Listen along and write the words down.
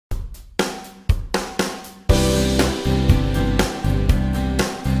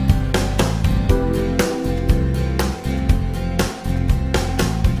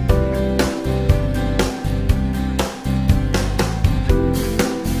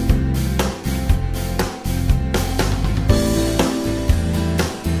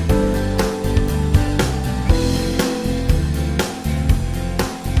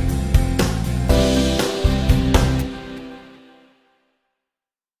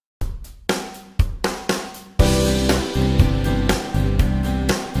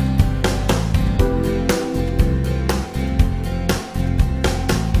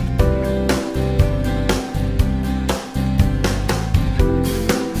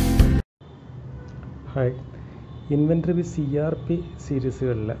Hi. InventoryBiz ERP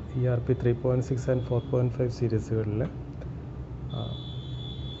സീരീസുകളിൽ ERP 3.6 and 4.5 സീരീസുകളിൽ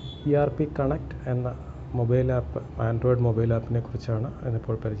ERP Connect എന്ന mobile app, Android mobile ആപ്പിനെ കുറിച്ചാണ്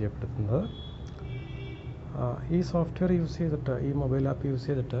ഇന്നിപ്പോൾ പരിചയപ്പെടുത്തുന്നത്. ഈ സോഫ്റ്റ്വെയർ യൂസ് ചെയ്തിട്ട്, ഈ മൊബൈൽ ആപ്പ് യൂസ്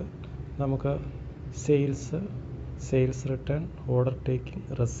ചെയ്തിട്ട് നമുക്ക് sales return, order taking,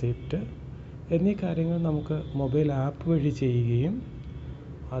 receipt എന്നീ കാര്യങ്ങൾ നമുക്ക് മൊബൈൽ ആപ്പ് വഴി ചെയ്യുകയും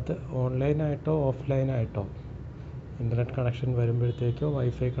അത് ഓൺലൈനായിട്ടോ ഓഫ്ലൈനായിട്ടോ ഇൻ്റർനെറ്റ് കണക്ഷൻ വരുമ്പോഴത്തേക്കോ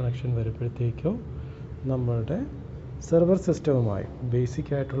വൈഫൈ കണക്ഷൻ വരുമ്പോഴത്തേക്കോ നമ്മളുടെ സെർവർ സിസ്റ്റവുമായി,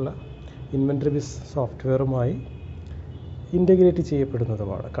 ബേസിക്കായിട്ടുള്ള ഇൻവെൻ്ററിബിസ് സോഫ്റ്റ്വെയറുമായി ഇൻ്റഗ്രേറ്റ്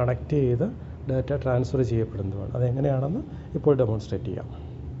ചെയ്യപ്പെടുന്നതുമാണ്, കണക്റ്റ് ചെയ്ത് ഡാറ്റ ട്രാൻസ്ഫർ ചെയ്യപ്പെടുന്നതുമാണ്. അതെങ്ങനെയാണെന്ന് ഇപ്പോൾ ഡെമോൺസ്ട്രേറ്റ് ചെയ്യാം.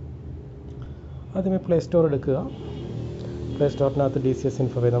 ആദ്യമേ പ്ലേ സ്റ്റോർ എടുക്കുക. പ്ലേ സ്റ്റോറിനകത്ത് DCS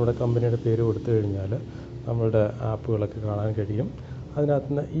ഇൻഫോവേ നമ്മുടെ കമ്പനിയുടെ പേര് കൊടുത്തു കഴിഞ്ഞാൽ നമ്മളുടെ ആപ്പുകളൊക്കെ കാണാൻ കഴിയും. അതിനകത്ത്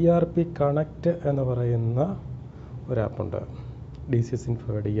നിന്ന് ERP Connect എന്ന് പറയുന്ന ഒരാപ്പുണ്ട്. DCS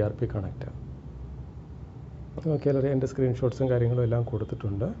ഇൻഫോയുടെ ERP Connect. നോക്കിയാൽ എൻ്റെ സ്ക്രീൻഷോട്ട്സും കാര്യങ്ങളും എല്ലാം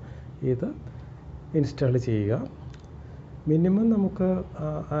കൊടുത്തിട്ടുണ്ട്. ഇത് ഇൻസ്റ്റാൾ ചെയ്യുക. മിനിമം നമുക്ക്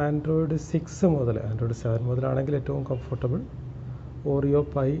ആൻഡ്രോയിഡ് 6 മുതൽ, ആൻഡ്രോയിഡ് 7 മുതലാണെങ്കിൽ ഏറ്റവും കംഫർട്ടബിൾ. ഓറിയോ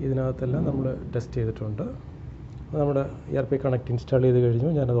പൈ ഇതിനകത്തെല്ലാം നമ്മൾ ടെസ്റ്റ് ചെയ്തിട്ടുണ്ട്. നമ്മുടെ ERP Connect ഇൻസ്റ്റാൾ ചെയ്ത് കഴിഞ്ഞു.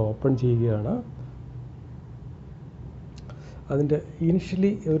 ഞാനത് ഓപ്പൺ ചെയ്യുകയാണ്. അതിൻ്റെ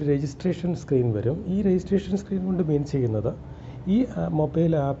ഇനിഷ്യലി ഒരു രജിസ്ട്രേഷൻ സ്ക്രീൻ വരും. ഈ രജിസ്ട്രേഷൻ സ്ക്രീൻ കൊണ്ട് മീൻ ചെയ്യുന്നത് ഈ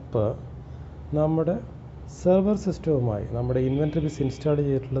മൊബൈൽ ആപ്പ് നമ്മുടെ സെർവർ സിസ്റ്റവുമായി, നമ്മുടെ ഇൻവെൻ്ററിബിസ് ഇൻസ്റ്റാൾ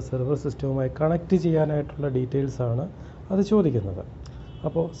ചെയ്തിട്ടുള്ള സെർവർ സിസ്റ്റവുമായി കണക്റ്റ് ചെയ്യാനായിട്ടുള്ള ഡീറ്റെയിൽസാണ് അത് ചോദിക്കുന്നത്.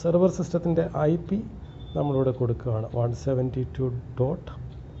 അപ്പോൾ സെർവർ സിസ്റ്റത്തിൻ്റെ IP നമ്മളിവിടെ കൊടുക്കുകയാണ്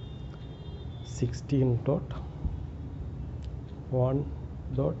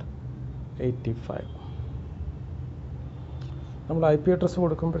 172.16.1.85. നമ്മൾ IP അഡ്രസ്സ്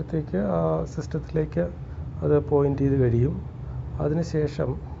കൊടുക്കുമ്പോഴത്തേക്ക് ആ സിസ്റ്റത്തിലേക്ക് അത് പോയിൻ്റ് ചെയ്ത് കഴിയും. അതിനുശേഷം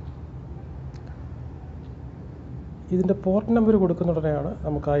ഇതിൻ്റെ പോർട്ട് നമ്പർ കൊടുക്കുന്ന ഉടനെയാണ്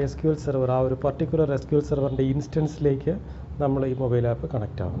നമുക്ക് ആ SQL സെർവർ, ആ ഒരു പർട്ടിക്കുലർ SQL സെർവറിൻ്റെ ഇൻസ്റ്റൻസിലേക്ക് നമ്മൾ ഈ മൊബൈൽ ആപ്പ്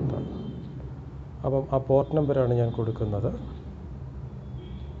കണക്റ്റ് ആവുന്നത്. അപ്പം ആ പോർട്ട് നമ്പറാണ് ഞാൻ കൊടുക്കുന്നത്.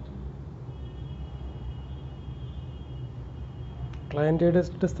 ക്ലയൻറ്റ്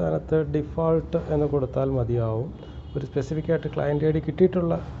ഐഡിയുടെ സ്ഥാനത്ത് ഡിഫാൾട്ട് എന്ന് കൊടുത്താൽ മതിയാവും. ഒരു സ്പെസിഫിക് ആയിട്ട് ക്ലയൻറ്റ് ID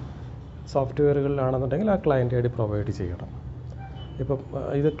കിട്ടിയിട്ടുള്ള സോഫ്റ്റ്വെയറുകളിലാണെന്നുണ്ടെങ്കിൽ ആ ക്ലയൻറ്റ് ID പ്രൊവൈഡ് ചെയ്യണം. ഇപ്പം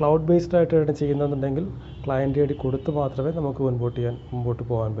ഇത് ക്ലൗഡ് ബേസ്ഡ് ആയിട്ടാണ് ചെയ്യുന്നതെന്നുണ്ടെങ്കിൽ ക്ലയൻറ്റ് ID കൊടുത്ത് മാത്രമേ നമുക്ക് മുമ്പോട്ട്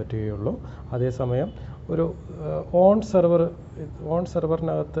പോകാൻ പറ്റുകയുള്ളൂ. അതേസമയം ഒരു ഓൺ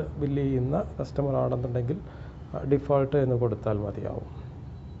സെർവറിനകത്ത് ബില്ല് ചെയ്യുന്ന കസ്റ്റമർ ആണെന്നുണ്ടെങ്കിൽ ഡിഫാൾട്ട് എന്ന് കൊടുത്താൽ മതിയാവും.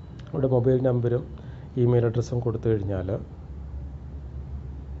 ഇവിടെ മൊബൈൽ നമ്പരും ഇമെയിൽ അഡ്രസ്സും കൊടുത്തു കഴിഞ്ഞാൽ,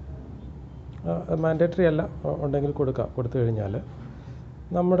 മാൻഡേറ്ററി അല്ല, ഉണ്ടെങ്കിൽ കൊടുത്തു കഴിഞ്ഞാൽ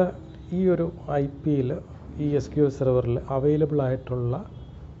നമ്മുടെ ഈ ഒരു IP-യിൽ, ഈ SQL സെർവറിൽ അവൈലബിൾ ആയിട്ടുള്ള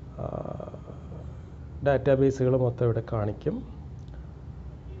ഡാറ്റാബേസുകൾ മൊത്തം ഇവിടെ കാണിക്കും.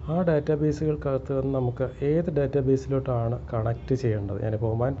 ആ ഡാറ്റാബേസുകൾക്കകത്ത് നിന്ന് നമുക്ക് ഏത് ഡാറ്റാബേസിലോട്ടാണ് കണക്റ്റ് ചെയ്യേണ്ടത്, ഞാനിപ്പോൾ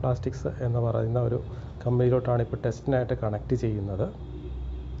ഒമാൻ പ്ലാസ്റ്റിക്സ് എന്ന് പറയുന്ന ഒരു കമ്പനിയിലോട്ടാണ് ഇപ്പോൾ ടെസ്റ്റിനായിട്ട് കണക്റ്റ് ചെയ്യുന്നത്.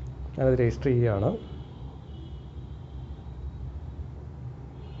 ഞാനത് രജിസ്റ്റർ ചെയ്യുകയാണ്.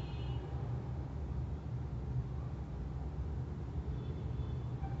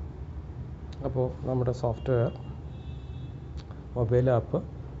 അപ്പോൾ നമ്മുടെ സോഫ്റ്റ്വെയർ മൊബൈൽ ആപ്പ്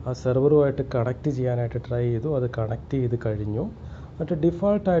ആ സെർവറുമായിട്ട് കണക്റ്റ് ചെയ്യാനായിട്ട് ട്രൈ ചെയ്തു. അത് കണക്റ്റ് ചെയ്ത് കഴിഞ്ഞു. എന്നിട്ട്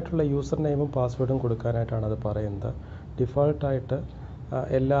ഡിഫാൾട്ടായിട്ടുള്ള യൂസർ നെയിമും പാസ്വേഡും കൊടുക്കാനായിട്ടാണ് അത് പറയുന്നത്. ഡിഫാൾട്ടായിട്ട്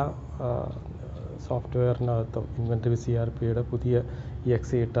എല്ലാ സോഫ്റ്റ്വെയറിനകത്തും ഇൻവെൻ്ററിബിസ് ERPയുടെ പുതിയ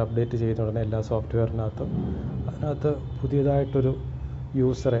EXE ഇട്ട് അപ്ഡേറ്റ് ചെയ്യുന്ന ഉടനെ എല്ലാ സോഫ്റ്റ്വെയറിനകത്തും അതിനകത്ത് പുതിയതായിട്ടൊരു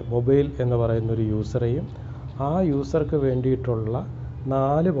യൂസറെ, മൊബൈൽ എന്ന് പറയുന്നൊരു യൂസറെയും ആ യൂസർക്ക് വേണ്ടിയിട്ടുള്ള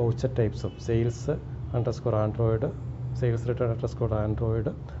 4 voucher ടൈപ്സും, sales _Android, sales return _Android,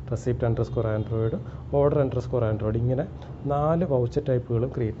 receipt _Android, order _Android, ഇങ്ങനെ 4 വൗച്ചർ ടൈപ്പുകളും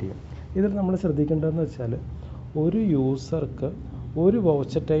ക്രിയേറ്റ് ചെയ്യും. ഇതിൽ നമ്മൾ ശ്രദ്ധിക്കേണ്ടതെന്ന് വെച്ചാൽ ഒരു യൂസർക്ക് ഒരു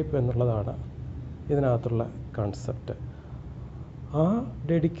വൗച്ചർ ടൈപ്പ് എന്നുള്ളതാണ് ഇതിനകത്തുള്ള കൺസെപ്റ്റ്. ആ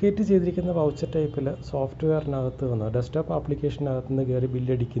ഡെഡിക്കേറ്റ് ചെയ്തിരിക്കുന്ന വൗച്ചർ ടൈപ്പിൽ സോഫ്റ്റ്വെയറിനകത്ത് നിന്ന്, ഡെസ്ക്ടോപ്പ് ആപ്ലിക്കേഷനകത്ത് നിന്ന് കയറി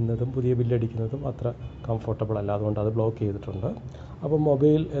പുതിയ ബില്ലടിക്കുന്നതും അത്ര കംഫർട്ടബിൾ അല്ല. അതുകൊണ്ട് അത് ബ്ലോക്ക് ചെയ്തിട്ടുണ്ട്. അപ്പോൾ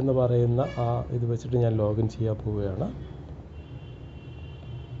മൊബൈൽ എന്ന് പറയുന്ന ആ ഇത് വെച്ചിട്ട് ഞാൻ ലോഗിൻ ചെയ്യാൻ പോവുകയാണ്.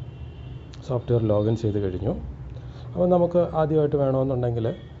 സോഫ്റ്റ്വെയർ ലോഗിൻ ചെയ്ത് കഴിഞ്ഞു. അപ്പോൾ നമുക്ക് ആദ്യമായിട്ട് വേണമെന്നുണ്ടെങ്കിൽ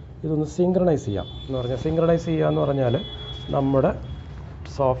ഇതൊന്ന് സിങ്ക്രണൈസ് ചെയ്യാം. സിങ്ക്രണൈസ് ചെയ്യാന്ന് പറഞ്ഞാൽ നമ്മുടെ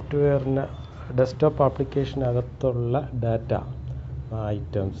സോഫ്റ്റ്വെയറിന് ഡെസ്ക്ടോപ്പ് ആപ്ലിക്കേഷനകത്തുള്ള ഡാറ്റ,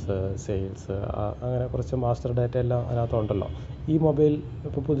 ഐറ്റംസ്, സെയിൽസ്, അങ്ങനെ കുറച്ച് മാസ്റ്റർ ഡാറ്റ എല്ലാം അതിനകത്തുണ്ടല്ലോ. ഈ മൊബൈൽ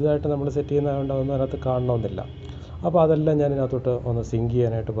ഇപ്പോൾ പുതുതായിട്ട് നമ്മൾ സെറ്റ് ചെയ്യുന്നതുകൊണ്ട് അതൊന്നും അതിനകത്ത് കാണണമെന്നില്ല. അപ്പോൾ അതെല്ലാം ഞാൻ ഇതിനകത്തോട്ട് ഒന്ന് സിങ്ക്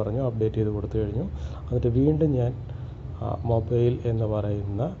ചെയ്യാനായിട്ട് പറഞ്ഞു, അപ്ഡേറ്റ് ചെയ്ത് കൊടുത്തു കഴിഞ്ഞു. എന്നിട്ട് വീണ്ടും ഞാൻ മൊബൈൽ എന്ന്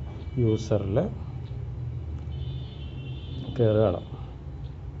പറയുന്ന യൂസറിൽ കയറുകയാണ്.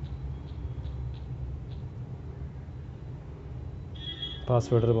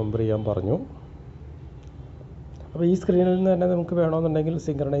 പാസ്വേഡ് റിമെമ്പർ ചെയ്യാൻ പറഞ്ഞു. അപ്പോൾ ഈ സ്ക്രീനിൽ നിന്ന് തന്നെ നമുക്ക് വേണമെന്നുണ്ടെങ്കിൽ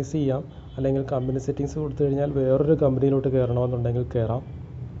സിങ്ക്രണൈസ് ചെയ്യാം, അല്ലെങ്കിൽ കമ്പനി സെറ്റിങ്സ് കൊടുത്തു കഴിഞ്ഞാൽ വേറൊരു കമ്പനിയിലോട്ട് കയറണമെന്നുണ്ടെങ്കിൽ കയറാം.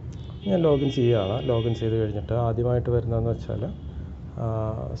 ഞാൻ ലോഗിൻ ചെയ്യുകയാണ്. ലോഗിൻ ചെയ്ത് കഴിഞ്ഞിട്ട് ആദ്യമായിട്ട് വരുന്നതെന്ന് വെച്ചാൽ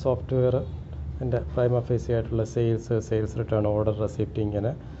സോഫ്റ്റ്വെയർ എൻ്റെ പ്രൈമ ഫേസി ആയിട്ടുള്ള സെയിൽസ് റിട്ടേൺ, ഓർഡർ, റെസിപ്റ്റ്,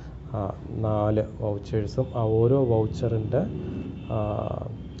 ഇങ്ങനെ 4 വൗച്ചേഴ്സും ഓരോ വൗച്ചറിൻ്റെ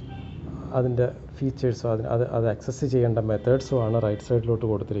അതിൻ്റെ ഫീച്ചേഴ്സും അത് ആക്സസ് ചെയ്യേണ്ട മെത്തേഡ്സുമാണ് റൈറ്റ് സൈഡിലോട്ട്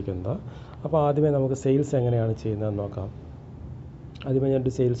കൊടുത്തിരിക്കുന്നത്. അപ്പോൾ ആദ്യമേ നമുക്ക് സെയിൽസ് എങ്ങനെയാണ് ചെയ്യുന്നതെന്ന് നോക്കാം. ആദ്യമേ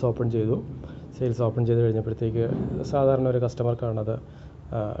ഞാനൊരു സെയിൽസ് ഓപ്പൺ ചെയ്തു. സെയിൽസ് ഓപ്പൺ ചെയ്ത് കഴിഞ്ഞപ്പോഴത്തേക്ക് സാധാരണ ഒരു കസ്റ്റമർക്കാണത്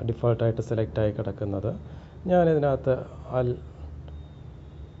ഡിഫോൾട്ടായിട്ട് സെലക്റ്റായി കിടക്കുന്നത്. ഞാനിതിനകത്ത്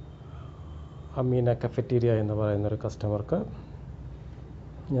അമീന കഫറ്റീരിയ എന്ന് പറയുന്നൊരു കസ്റ്റമർക്ക്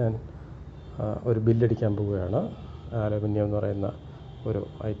ഞാൻ ഒരു ബില്ലടിക്കാൻ പോവുകയാണ്. അലുമിനിയം എന്ന് പറയുന്ന ഒരു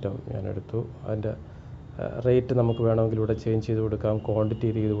ഐറ്റം ഞാൻ എടുത്തു. അതിൻ്റെ റേറ്റ് നമുക്ക് വേണമെങ്കിൽ ഇവിടെ ചേഞ്ച് ചെയ്ത് കൊടുക്കാം, ക്വാണ്ടിറ്റി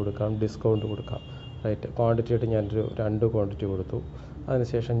ചെയ്ത് കൊടുക്കാം, ഡിസ്കൗണ്ട് കൊടുക്കാം. റേറ്റ് ക്വാണ്ടിറ്റി ആയിട്ട് ഞാനൊരു 2 ക്വാണ്ടിറ്റി കൊടുത്തു.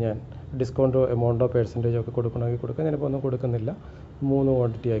 അതിനുശേഷം ഞാൻ ഡിസ്കൗണ്ട് എമൗണ്ടോ പെർസെൻറ്റേജോ ഒക്കെ കൊടുക്കണമെങ്കിൽ കൊടുക്കാം. ഞാനിപ്പോൾ ഒന്നും കൊടുക്കുന്നില്ല, 3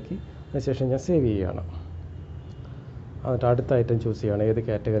 ക്വാണ്ടിറ്റി ആക്കി. അതിനുശേഷം ഞാൻ സേവ് ചെയ്യുകയാണ്. എന്നിട്ട് അടുത്ത ഐറ്റം ചൂസ് ചെയ്യുകയാണ്. ഏത്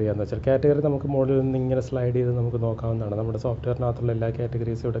കാറ്റഗറിയാണെന്ന് വെച്ചാൽ കാറ്റഗറി നമുക്ക് മുകളിൽ നിന്ന് ഇങ്ങനെ സ്ലൈഡ് ചെയ്ത് നമുക്ക് നോക്കാവുന്നതാണ്. നമ്മുടെ സോഫ്റ്റ്വെയറിനകത്തുള്ള എല്ലാ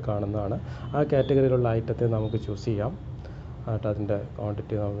കാറ്റഗറീസും ഇവിടെ കാണുന്നതാണ്. ആ കാറ്റഗറിയിലുള്ള ഐറ്റത്തെ നമുക്ക് ചൂസ് ചെയ്യാം. എന്നിട്ട് അതിൻ്റെ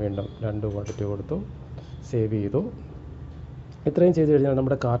ക്വാണ്ടിറ്റി വീണ്ടും 2 ക്വാണ്ടിറ്റി കൊടുത്തു, സേവ് ചെയ്തു. ഇത്രയും ചെയ്ത് കഴിഞ്ഞാൽ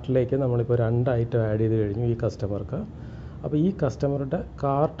നമ്മുടെ കാർട്ടിലേക്ക് നമ്മളിപ്പോൾ 2 ഐറ്റം ആഡ് ചെയ്ത് കഴിഞ്ഞു ഈ കസ്റ്റമർക്ക്. അപ്പോൾ ഈ കസ്റ്റമറുടെ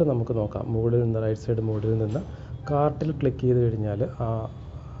കാർട്ട് നമുക്ക് നോക്കാം. മുകളിൽ നിന്ന് റൈറ്റ് സൈഡ് മുകളിൽ നിന്ന് കാർട്ടിൽ ക്ലിക്ക് ചെയ്ത് കഴിഞ്ഞാൽ ആ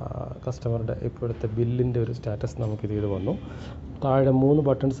കസ്റ്റമറുടെ ഇപ്പോഴത്തെ ബില്ലിൻ്റെ ഒരു സ്റ്റാറ്റസ് നമുക്ക് ഇത് വന്നു. താഴെ 3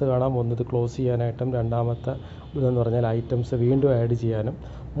 ബട്ടൺസ് കാണാം. ഒന്ന് ഇത് ക്ലോസ് ചെയ്യാനായിട്ടും, രണ്ടാമത്തെ ഇതെന്ന് പറഞ്ഞാൽ ഐറ്റംസ് വീണ്ടും ആഡ് ചെയ്യാനും,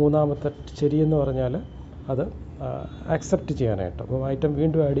 മൂന്നാമത്തെ ശരിയെന്ന് പറഞ്ഞാൽ അത് ആക്സെപ്റ്റ് ചെയ്യാനായിട്ട്. അപ്പോൾ ഐറ്റം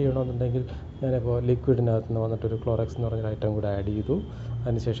വീണ്ടും ആഡ് ചെയ്യണമെന്നുണ്ടെങ്കിൽ ഞാനിപ്പോൾ ലിക്വിഡിനകത്ത് നിന്ന് വന്നിട്ടൊരു ക്ലോറക്സ് എന്ന് പറഞ്ഞൊരു ഐറ്റം കൂടെ ആഡ് ചെയ്തു.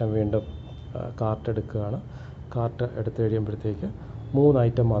 അതിനുശേഷം വീണ്ടും കാർട്ട് എടുക്കുകയാണ്. കാർട്ട് എടുത്ത് കഴിയുമ്പോഴത്തേക്ക് 3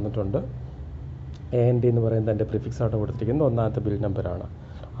 ഐറ്റം വന്നിട്ടുണ്ട്. AND എന്ന് പറയുന്നത് എൻ്റെ പ്രിഫിക്സാണ് കൊടുത്തിരിക്കുന്നത്, 1ാമത്തെ ബിൽ നമ്പറാണ്.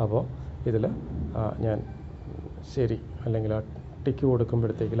 അപ്പോൾ ഇതിൽ ഞാൻ ശരി അല്ലെങ്കിൽ ടിക്ക്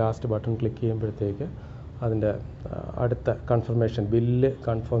കൊടുക്കുമ്പോഴത്തേക്ക് ലാസ്റ്റ് ബട്ടൺ ക്ലിക്ക് ചെയ്യുമ്പോഴത്തേക്ക് അതിൻ്റെ അടുത്ത കൺഫർമേഷൻ ബില്ല്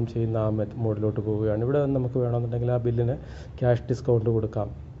കൺഫേം ചെയ്യുന്ന ആ മോഡിലോട്ട് പോവുകയാണ്. ഇവിടെ നമുക്ക് വേണമെന്നുണ്ടെങ്കിൽ ആ ബില്ലിന് ക്യാഷ് ഡിസ്കൗണ്ട് കൊടുക്കാം.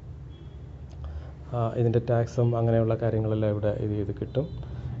 ഇതിൻ്റെ ടാക്സും അങ്ങനെയുള്ള കാര്യങ്ങളെല്ലാം ഇവിടെ ഇത് കിട്ടും.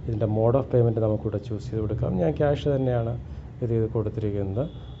 ഇതിൻ്റെ മോഡ് ഓഫ് പേയ്മെൻറ്റ് നമുക്കിവിടെ ചൂസ് ചെയ്ത് കൊടുക്കാം. ഞാൻ ക്യാഷ് തന്നെയാണ് ഇത് കൊടുത്തിരിക്കുന്നത്.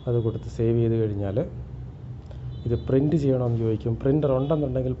 അത് കൊടുത്ത് സേവ് ചെയ്ത് കഴിഞ്ഞാൽ ഇത് പ്രിൻറ്റ് ചെയ്യണമെന്ന് ചോദിക്കും. പ്രിൻ്റർ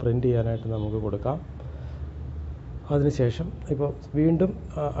ഉണ്ടെന്നുണ്ടെങ്കിൽ പ്രിൻറ്റ് ചെയ്യാനായിട്ട് നമുക്ക് കൊടുക്കാം. അതിനുശേഷം ഇപ്പോൾ വീണ്ടും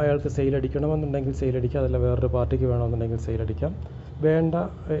അയാൾക്ക് സെയിൽ അടിക്കണമെന്നുണ്ടെങ്കിൽ സെയിൽ അടിക്കാം, അതല്ല വേറൊരു പാർട്ടിക്ക് വേണമെന്നുണ്ടെങ്കിൽ സെയിൽ അടിക്കാം. വേണ്ട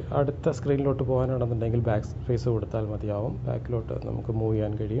അടുത്ത സ്ക്രീനിലോട്ട് പോകാനാണെന്നുണ്ടെങ്കിൽ ബാക്ക് സ്പേസ് കൊടുത്താൽ മതിയാവും. ബാക്കിലോട്ട് നമുക്ക് മൂവ്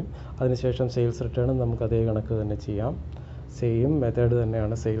ചെയ്യാൻ കഴിയും. അതിനുശേഷം സെയിൽസ് റിട്ടേണും നമുക്ക് അതേ കണക്ക് തന്നെ ചെയ്യാം. സെയിം മെത്തേഡ്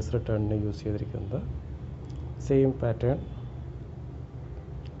തന്നെയാണ് സെയിൽസ് റിട്ടേണിന് യൂസ് ചെയ്തിരിക്കുന്നത്. സെയിം പാറ്റേൺ,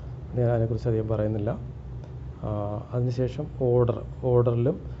 ഞാൻ അതിനെക്കുറിച്ച് അധികം പറയുന്നില്ല. അതിനുശേഷം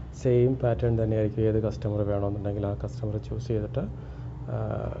ഓർഡറിലും സെയിം പാറ്റേൺ തന്നെയായിരിക്കും. ഏത് കസ്റ്റമർ വേണമെന്നുണ്ടെങ്കിൽ ആ കസ്റ്റമർ ചൂസ് ചെയ്തിട്ട്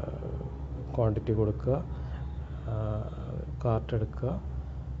ക്വാണ്ടിറ്റി കൊടുക്കുക, കാർട്ട് എടുക്കുക,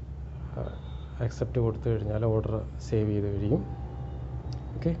 ആക്സെപ്റ്റ് കൊടുത്തു കഴിഞ്ഞാൽ ഓർഡർ സേവ് ചെയ്ത് കഴിയും.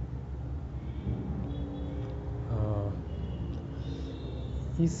 ഓക്കെ,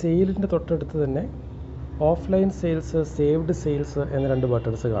 ഈ സെയിലിൻ്റെ തൊട്ടടുത്ത് തന്നെ ഓഫ്ലൈൻ സെയിൽസ്, സേവ്ഡ് സെയിൽസ് എന്ന 2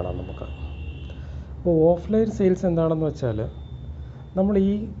 ബട്ടൺസ് കാണാം നമുക്ക്. അപ്പോൾ ഓഫ്ലൈൻ സെയിൽസ് എന്താണെന്ന് വെച്ചാൽ നമ്മൾ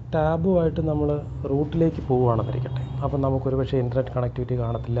ഈ ടാബുമായിട്ട് നമ്മൾ റൂട്ടിലേക്ക് പോവുകയാണെന്നിരിക്കട്ടെ. അപ്പം നമുക്കൊരു പക്ഷേ ഇൻ്റർനെറ്റ് കണക്ടിവിറ്റി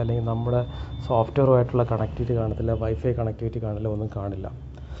കാണത്തില്ല, അല്ലെങ്കിൽ നമ്മുടെ സോഫ്റ്റ്വെയറുമായിട്ടുള്ള കണക്ടിവിറ്റി കാണത്തില്ല, വൈഫൈ കണക്ടിവിറ്റി കാണില്ല, ഒന്നും കാണില്ല.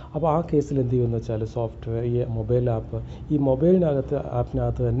 അപ്പോൾ ആ കേസിൽ എന്ത് ചെയ്യുമെന്ന് വെച്ചാൽ സോഫ്റ്റ്വെയർ ഈ മൊബൈൽ ആപ്പ് ഈ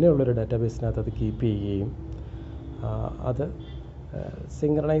ആപ്പിനകത്ത് തന്നെയുള്ളൊരു ഡാറ്റാബേസിനകത്ത് അത് കീപ്പ് ചെയ്യുകയും അത്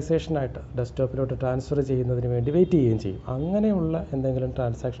സിങ്ക്രണൈസേഷനായിട്ട് ഡെസ്ക്ടോപ്പിലോട്ട് ട്രാൻസ്ഫർ ചെയ്യുന്നതിന് വേണ്ടി വെയിറ്റ് ചെയ്യുകയും ചെയ്യും. അങ്ങനെയുള്ള എന്തെങ്കിലും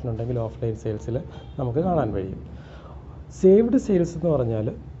ട്രാൻസാക്ഷൻ ഉണ്ടെങ്കിൽ ഓഫ്ലൈൻ സെയിൽസിൽ നമുക്ക് കാണാൻ കഴിയും. സേവ്ഡ് സെയിൽസ് എന്ന് പറഞ്ഞാൽ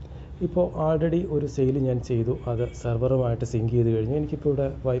ഇപ്പോൾ ആൾറെഡി ഒരു സെയിൽ ഞാൻ ചെയ്തു, അത് സെർവറുമായിട്ട് സിങ്ക് ചെയ്ത് കഴിഞ്ഞു. എനിക്കിപ്പോൾ ഇവിടെ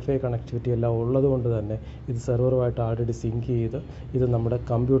വൈഫൈ കണക്ടിവിറ്റി എല്ലാം ഉള്ളത് കൊണ്ട് തന്നെ ഇത് സെർവറുമായിട്ട് ആൾറെഡി സിങ്ക് ചെയ്ത് ഇത് നമ്മുടെ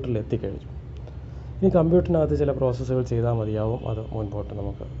കമ്പ്യൂട്ടറിൽ എത്തിക്കഴിഞ്ഞു. ഇനി കമ്പ്യൂട്ടറിനകത്ത് ചില പ്രോസസ്സുകൾ ചെയ്താൽ മതിയാവും, അത് മുൻപോട്ട്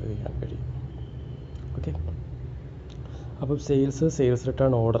നമുക്ക് ചെയ്യാൻ കഴിയും. ഓക്കെ, അപ്പം സെയിൽസ്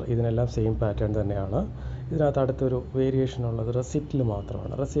റിട്ടേൺ, ഓർഡർ ഇതിനെല്ലാം സെയിം പാറ്റേൺ തന്നെയാണ്. ഇതിനകത്ത് അടുത്തൊരു വേരിയേഷൻ ഉള്ളത് റെസിപ്റ്റിൽ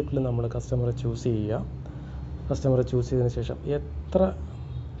മാത്രമാണ്. റെസിപ്റ്റിൽ നമ്മൾ കസ്റ്റമറെ ചൂസ് ചെയ്യുക. കസ്റ്റമറെ ചൂസ് ചെയ്തതിന് ശേഷം എത്ര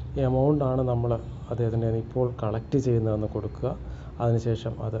എമൗണ്ടാണ് നമ്മൾ അദ്ദേഹത്തിൻ്റെ ഇപ്പോൾ കളക്ട് ചെയ്യുന്നതെന്ന് കൊടുക്കുക.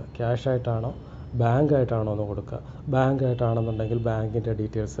 അതിനുശേഷം അത് ക്യാഷായിട്ടാണോ ബാങ്കായിട്ടാണോ എന്ന് കൊടുക്കുക. ബാങ്കായിട്ടാണെന്നുണ്ടെങ്കിൽ ബാങ്കിൻ്റെ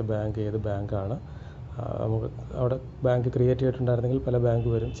ഡീറ്റെയിൽസ്, ബാങ്ക് ഏത് ബാങ്കാണ്, നമുക്ക് അവിടെ ബാങ്ക് ക്രിയേറ്റ് ചെയ്തിട്ടുണ്ടായിരുന്നെങ്കിൽ പല ബാങ്ക്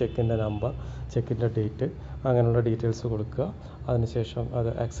വരും, ചെക്കിൻ്റെ നമ്പർ, ചെക്കിൻ്റെ ഡേറ്റ്, അങ്ങനെയുള്ള ഡീറ്റെയിൽസ് കൊടുക്കുക. അതിനുശേഷം അത്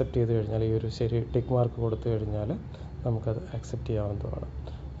അക്സെപ്റ്റ് ചെയ്ത് കഴിഞ്ഞാൽ, ഈ ഒരു ശരി ടിക്ക് മാർക്ക് കൊടുത്തു കഴിഞ്ഞാൽ നമുക്കത് അക്സെപ്റ്റ് ചെയ്യാവുന്നതാണ്.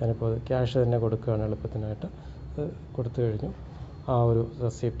 ഞാനിപ്പോൾ അത് ക്യാഷ് തന്നെ കൊടുക്കുകയാണ് എളുപ്പത്തിനായിട്ട്. അത് കൊടുത്തു കഴിഞ്ഞു. ആ ഒരു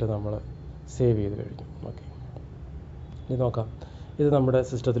റെസിപ്റ്റ് നമ്മൾ സേവ് ചെയ്ത് കഴിഞ്ഞു. ഓക്കെ, ഇനി നോക്കാം. ഇത് നമ്മുടെ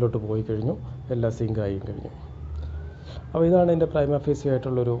സിസ്റ്റത്തിലോട്ട് പോയി കഴിഞ്ഞു, എല്ലാം സിങ്ക് ആയി കഴിഞ്ഞു. അപ്പോൾ ഇതാണ് എൻ്റെ പ്രൈമ ഫേസി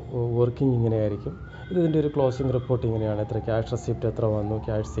ആയിട്ടുള്ളൊരു വർക്കിംഗ്. ഇങ്ങനെയായിരിക്കും. ഇതിൻ്റെ ഒരു ക്ലോസിംഗ് റിപ്പോർട്ട് ഇങ്ങനെയാണ്. എത്ര ക്യാഷ് റെസിപ്റ്റ് എത്ര വന്നു,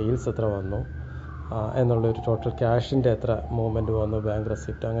 ക്യാഷ് സെയിൽസ് എത്ര വന്നു എന്നുള്ളൊരു ടോട്ടൽ ക്യാഷിൻ്റെ എത്ര മൂവ്മെൻറ്റ് വന്നു, ബാങ്ക്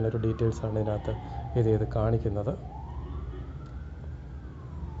റെസിപ്റ്റ്, അങ്ങനെ ഒരു ഡീറ്റെയിൽസാണ് ഇതിനകത്ത് ഇത് കാണിക്കുന്നത്.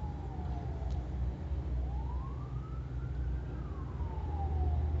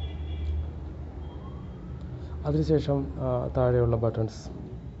 അതിനുശേഷം താഴെയുള്ള ബട്ടൺസ്,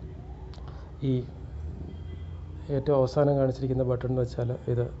 ഈ ഏറ്റവും അവസാനം കാണിച്ചിരിക്കുന്ന ബട്ടൺ എന്ന് വെച്ചാൽ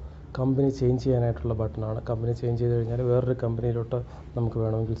ഇത് കമ്പനി ചേഞ്ച് ചെയ്യാനായിട്ടുള്ള ബട്ടണാണ്. കമ്പനി ചേഞ്ച് ചെയ്ത് കഴിഞ്ഞാൽ വേറൊരു കമ്പനിയിലോട്ട് നമുക്ക്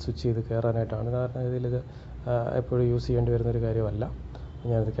വേണമെങ്കിൽ സ്വിച്ച് ചെയ്ത് കയറാനായിട്ടാണ്. കാരണം ഇതിലിത് എപ്പോഴും യൂസ് ചെയ്യേണ്ടി വരുന്നൊരു കാര്യമല്ല.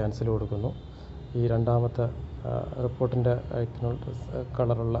 ഞാനിത് ക്യാൻസൽ കൊടുക്കുന്നു. ഈ രണ്ടാമത്തെ റിപ്പോർട്ടിൻ്റെ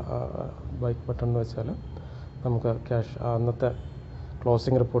കളറുള്ള ബൈക്ക് ബട്ടൺ എന്ന് വെച്ചാൽ നമുക്ക് ക്യാഷ് അന്നത്തെ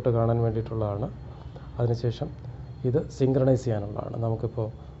ക്ലോസിംഗ് റിപ്പോർട്ട് കാണാൻ വേണ്ടിയിട്ടുള്ളതാണ്. അതിനുശേഷം ഇത് സിങ്ക്രണൈസ് ചെയ്യാനുള്ളതാണ്. നമുക്കിപ്പോൾ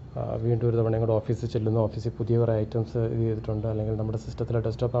വീണ്ടും ഒരു തവണയും കൂടെ ഓഫീസിൽ ചെല്ലുന്നു, ഓഫീസിൽ പുതിയ കുറേ ഐറ്റംസ് ഇത് ചെയ്തിട്ടുണ്ട്, അല്ലെങ്കിൽ നമ്മുടെ സിസ്റ്റത്തിലെ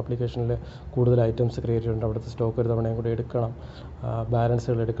ഡെസ്ക്ടോപ്പ് ആപ്ലിക്കേഷനിൽ കൂടുതൽ ഐറ്റംസ് ക്രിയേറ്റ് ചെയ്തിട്ടുണ്ട്, അവിടുത്തെ സ്റ്റോക്ക് ഒരു തവണയും കൂടെ എടുക്കണം,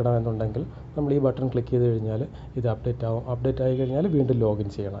 ബാലൻസുകൾ എടുക്കണം എന്നുണ്ടെങ്കിൽ നമ്മൾ ഈ ബട്ടൺ ക്ലിക്ക് ചെയ്ത് കഴിഞ്ഞാൽ ഇത് അപ്ഡേറ്റ് ആവും. അപ്ഡേറ്റ് ആയി കഴിഞ്ഞാൽ വീണ്ടും ലോഗിൻ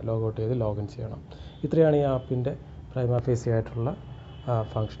ചെയ്യണം, ലോഗൗട്ട് ചെയ്ത് ലോഗിൻ ചെയ്യണം. ഇത്രയാണ് ഈ ആപ്പിൻ്റെ പ്രൈമ ഫേസി ആയിട്ടുള്ള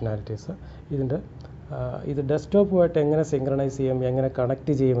ഫങ്ഷനാലിറ്റീസ്. ഇത് ഡെസ്ക്ടോപ്പുമായിട്ട് എങ്ങനെ സിങ്ക്രണൈസ് ചെയ്യും, എങ്ങനെ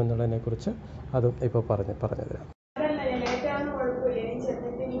കണക്ട് ചെയ്യും എന്നുള്ളതിനെക്കുറിച്ച് അതും ഇപ്പോൾ പറഞ്ഞു തരാം.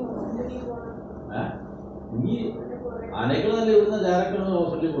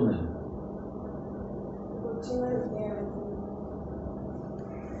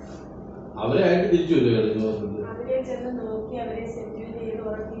 അവരെ ആയിട്ട് തിരിച്ചു വരും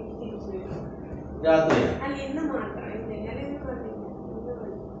രാത്രി.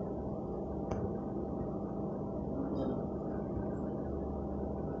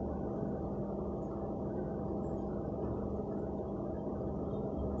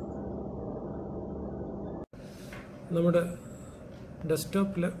 നമ്മുടെ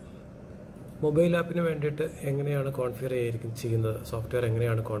ഡെസ്ക്ടോപ്പിൽ മൊബൈൽ ആപ്പിന് വേണ്ടിയിട്ട് എങ്ങനെയാണ് കോൺഫിഗർ ചെയ്യുന്നത്, സോഫ്റ്റ്വെയർ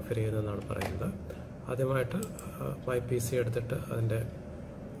എങ്ങനെയാണ് കോൺഫിഗർ ചെയ്യുന്നതെന്നാണ് പറയുന്നത്. ആദ്യമായിട്ട് മൈ പി സി എടുത്തിട്ട് അതിൻ്റെ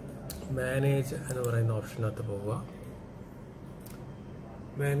മാനേജ് എന്ന് പറയുന്ന ഓപ്ഷനകത്ത് പോവുക.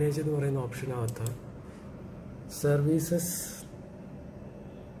 മാനേജ് എന്ന് പറയുന്ന ഓപ്ഷനകത്ത് സർവീസസ്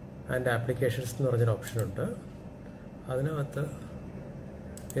ആൻഡ് ആപ്ലിക്കേഷൻസ് എന്ന് പറഞ്ഞൊരു ഓപ്ഷനുണ്ട്. അതിനകത്ത്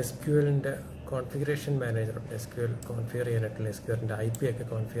SQLൻ്റെ കോൺഫിഗറേഷൻ മാനേജർ, SQL കോൺഫിഗർ ചെയ്യാനായിട്ടുള്ള, SQLൻ്റെ IP ഒക്കെ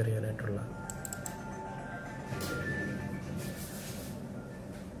കോൺഫിഗർ ചെയ്യാനായിട്ടുള്ള.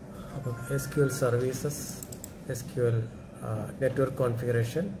 അപ്പം SQL services, SQL network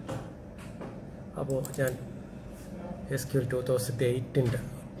configuration. അപ്പോൾ ഞാൻ SQL 2008ൻ്റെ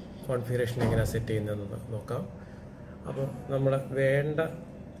കോൺഫിഗറേഷൻ എങ്ങനെയാണ് സെറ്റ് ചെയ്യുന്നതെന്ന് നോക്കാം. അപ്പോൾ നമ്മൾ വേണ്ട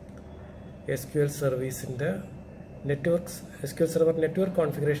SQL സർവീസിൻ്റെ SQL സെർവർ നെറ്റ്വർക്ക്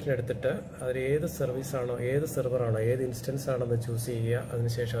കോൺഫിഗറേഷൻ എടുത്തിട്ട് അതിൽ ഏത് സർവീസാണോ, ഏത് സെർവറാണോ, ഏത് ഇൻസ്റ്റൻസ് ആണെന്ന് ചൂസ് ചെയ്യുക.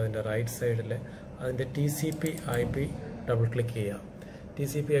 അതിനുശേഷം അതിൻ്റെ റൈറ്റ് സൈഡിൽ അതിൻ്റെ TCP/IP ഡബിൾ ക്ലിക്ക് ചെയ്യുക.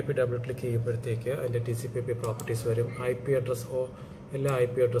 TCP/IP ഡബിൾ ക്ലിക്ക് ചെയ്യുമ്പോഴത്തേക്ക് അതിൻ്റെ TCP/IP പ്രോപ്പർട്ടീസ് വരും. IP അഡ്രസ്സോ എല്ലാ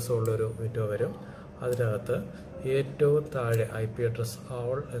IP അഡ്രസ്സോ ഉള്ളൊരു വിൻഡോ വരും. അതിനകത്ത് ഏറ്റവും താഴെ IP അഡ്രസ്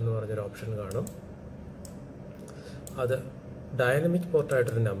ഓൾ എന്ന് പറഞ്ഞൊരു ഓപ്ഷൻ കാണും. അത് ഡയനമിക്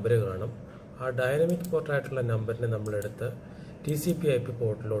പോർട്ടായിട്ടൊരു നമ്പർ കാണും. ആ ഡയനമിക് പോർട്ടായിട്ടുള്ള നമ്പറിനെ നമ്മളെടുത്ത് TCP/IP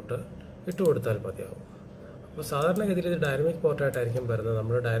പോർട്ടിലോട്ട് ഇട്ട് കൊടുത്താൽ മതിയാവും. അപ്പോൾ സാധാരണഗതിയിൽ ഇത് ഡയനമിക് പോർട്ടായിട്ടായിരിക്കും വരുന്നത്.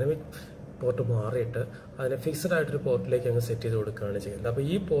 നമ്മൾ ഡയനമിക് പോർട്ട് മാറിയിട്ട് അതിനെ ഫിക്സഡ് ആയിട്ടൊരു പോർട്ടിലേക്ക് അങ്ങ് സെറ്റ് ചെയ്ത് കൊടുക്കുകയാണ് ചെയ്യുന്നത്. അപ്പോൾ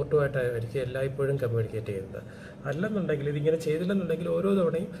ഈ പോർട്ടുമായിട്ടായിരിക്കും എല്ലായ്പ്പോഴും കമ്മ്യൂണിക്കേറ്റ് ചെയ്യുന്നത്. അല്ലെന്നുണ്ടെങ്കിൽ ഇതിങ്ങനെ ചെയ്തില്ലെന്നുണ്ടെങ്കിൽ ഓരോ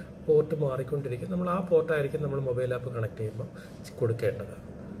തവണയും പോർട്ട് മാറിക്കൊണ്ടിരിക്കും. നമ്മൾ ആ പോർട്ടായിരിക്കും നമ്മൾ മൊബൈൽ ആപ്പ് കണക്ട് ചെയ്യുമ്പോൾ കൊടുക്കേണ്ടത്.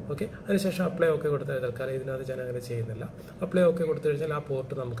 ഓക്കെ, അതിനുശേഷം അപ്ലൈ ഓക്കെ കൊടുത്താൽ, തൽക്കാലം ഇതിനകത്ത് ഞാൻ അങ്ങനെ ചെയ്യുന്നില്ല. അപ്ലൈ ഓക്കെ കൊടുത്തു കഴിഞ്ഞാൽ ആ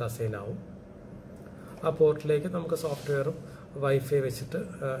പോർട്ട് നമുക്ക് അസൈൻ ആവും. ആ പോർട്ടിലേക്ക് നമുക്ക് സോഫ്റ്റ്വെയറും വൈഫൈ വെച്ചിട്ട്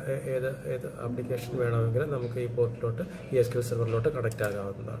ഏത് ആപ്ലിക്കേഷൻ വേണമെങ്കിലും നമുക്ക് ഈ പോർട്ടിലോട്ട്, ഈ SQL സെർവറിലോട്ട് കണക്റ്റ്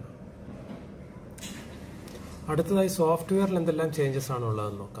ആകാവുന്നതാണ്. അടുത്തതായി സോഫ്റ്റ്വെയറിൽ എന്തെല്ലാം ചേഞ്ചസ് ആണ്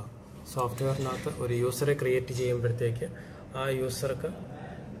ഉള്ളതെന്ന് നോക്കാം. സോഫ്റ്റ്വെയറിനകത്ത് ഒരു യൂസറെ ക്രിയേറ്റ് ചെയ്യുമ്പോഴത്തേക്ക് ആ യൂസർക്ക്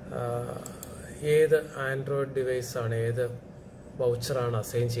ഏത് ആൻഡ്രോയിഡ് ഡിവൈസാണ്, ഏത് വൗച്ചറാണ്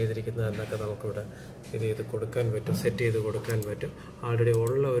അസൈൻ ചെയ്തിരിക്കുന്നത് എന്നൊക്കെ നമുക്കിവിടെ ഇത് ചെയ്ത് കൊടുക്കാൻ പറ്റും, സെറ്റ് ചെയ്ത് കൊടുക്കാൻ പറ്റും. ആൾറെഡി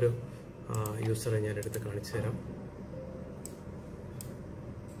ഉള്ള ഒരു യൂസറെ ഞാൻ എടുത്ത് കാണിച്ചു തരാം.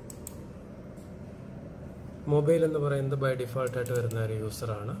 മൊബൈൽ എന്ന് പറയുന്നത് ബൈ ഡിഫോൾട്ടായിട്ട് വരുന്ന ഒരു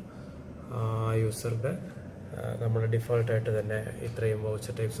യൂസറാണ്. യൂസറുടെ നമ്മൾ ഡിഫോൾട്ടായിട്ട് തന്നെ ഇത്രയും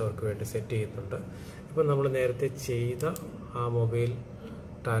വൗച്ചർ ടൈപ്സ് അവർക്ക് വേണ്ടി സെറ്റ് ചെയ്യുന്നുണ്ട്. ഇപ്പം നമ്മൾ നേരത്തെ ചെയ്ത ആ മൊബൈൽ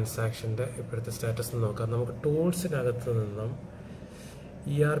ട്രാൻസാക്ഷൻ്റെ ഇപ്പോഴത്തെ സ്റ്റാറ്റസ് നോക്കാം. നമുക്ക് ടൂൾസിനകത്ത് നിന്നും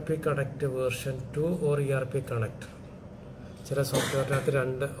ERP Connect version 2 or ERP Connect, ചില സോഫ്റ്റ്വെയറിനകത്ത്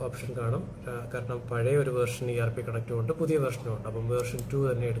 2 ഓപ്ഷൻ കാണും. കാരണം പഴയ ഒരു വേർഷൻ ERP Connect ഉണ്ട്, പുതിയ വേർഷനും ഉണ്ട്. അപ്പം വേർഷൻ 2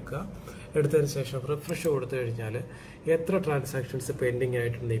 തന്നെ എടുക്കുക. എടുത്തതിന് ശേഷം റിഫ്രഷ് കൊടുത്തു കഴിഞ്ഞാൽ എത്ര ട്രാൻസാക്ഷൻസ് പെൻഡിങ്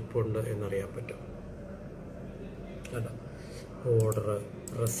ആയിട്ടുണ്ട് ഇപ്പോൾ ഉണ്ട് എന്നറിയാൻ പറ്റും. ഓർഡർ,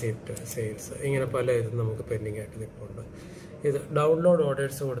 റെസിപ്റ്റ്, സെയിൽസ്, ഇങ്ങനെ പല ഇതും നമുക്ക് പെൻഡിങ് ആയിട്ട് നിൽപ്പുണ്ട്. ഇത് ഡൗൺലോഡ്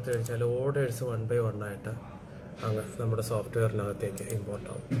ഓർഡേഴ്സ് കൊടുത്തു കഴിഞ്ഞാൽ ഓർഡേഴ്സ് 1 by 1 ആയിട്ട് അങ്ങ് നമ്മുടെ സോഫ്റ്റ്വെയറിനകത്തേക്ക് ഇമ്പോർട്ട്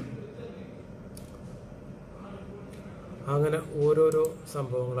ആവും. അങ്ങനെ ഓരോരോ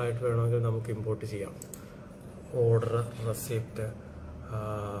സംഭവങ്ങളായിട്ട് വേണമെങ്കിൽ നമുക്ക് ഇമ്പോർട്ട് ചെയ്യാം. Order, receipt,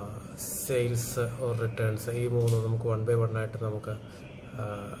 sales or returns, ഈ 3 നമുക്ക് 1 by 1 ആയിട്ട് നമുക്ക്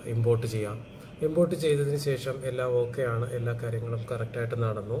ഇമ്പോർട്ട് ചെയ്യാം. ഇമ്പോർട്ട് ചെയ്തതിന് ശേഷം എല്ലാം ഓക്കെ ആണ്, എല്ലാ കാര്യങ്ങളും കറക്റ്റായിട്ട്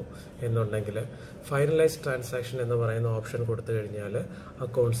നടന്നു എന്നുണ്ടെങ്കിൽ ഫൈനലൈസ് ട്രാൻസാക്ഷൻ എന്ന് പറയുന്ന ഓപ്ഷൻ കൊടുത്തു കഴിഞ്ഞാൽ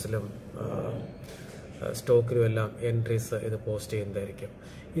അക്കൗണ്ട്സിലും സ്റ്റോക്കിലും എല്ലാം എൻട്രീസ് ഇത് പോസ്റ്റ് ചെയ്യുന്നതായിരിക്കും.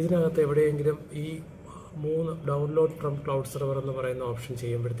 ഇതിനകത്ത് എവിടെയെങ്കിലും ഈ 3 ഡൗൺലോഡ് ഫ്രം ക്ലൗഡ് സെർവർ എന്ന് പറയുന്ന ഓപ്ഷൻ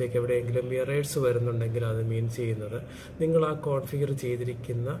ചെയ്യുമ്പോഴത്തേക്ക് എവിടെയെങ്കിലും എറേഴ്സ് വരുന്നുണ്ടെങ്കിൽ അത് മീൻ ചെയ്യുന്നത് നിങ്ങൾ ആ കോൺഫിഗർ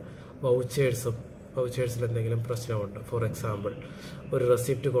ചെയ്തിരിക്കുന്ന വൗച്ചേഴ്സിൽ എന്തെങ്കിലും പ്രശ്നമുണ്ട്. ഫോർ എക്സാമ്പിൾ, ഒരു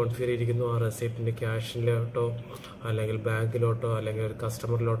റെസിപ്റ്റ് കോൺഫിഗർ ചെയ്തിരിക്കുന്നു, ആ റെസിപ്റ്റിൻ്റെ ക്യാഷിലോട്ടോ അല്ലെങ്കിൽ ബാങ്കിലോട്ടോ അല്ലെങ്കിൽ ഒരു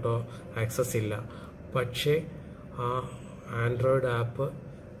കസ്റ്റമറിലോട്ടോ ആക്സസ് ഇല്ല. പക്ഷേ ആ ആൻഡ്രോയിഡ് ആപ്പ്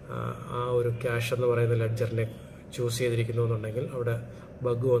ആ ഒരു ക്യാഷ് എന്ന് പറയുന്ന ലെഡ്ജറിനെ ചൂസ് ചെയ്തിരിക്കുന്നു എന്നുണ്ടെങ്കിൽ അവിടെ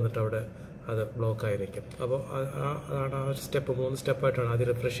ബഗ് വന്നിട്ട് അവിടെ അത് ബ്ലോക്കായി നിൽക്കും. അപ്പോൾ അതാണ് ആ സ്റ്റെപ്പ്. 3 സ്റ്റെപ്പായിട്ടാണ്. ആദ്യം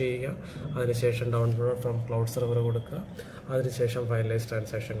റിഫ്രഷ് ചെയ്യുക, അതിനുശേഷം ഡൗൺലോഡ് ഫ്രം ക്ലൗഡ് സെർവർ കൊടുക്കുക, അതിനുശേഷം ഫൈനലൈസ്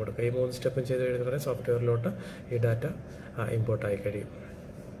ട്രാൻസാക്ഷൻ കൊടുക്കുക. ഈ 3 സ്റ്റെപ്പും ചെയ്ത് കഴിഞ്ഞാൽ സോഫ്റ്റ്വെയറിലോട്ട് ഈ ഡാറ്റ ഇമ്പോർട്ടായി കഴിയും.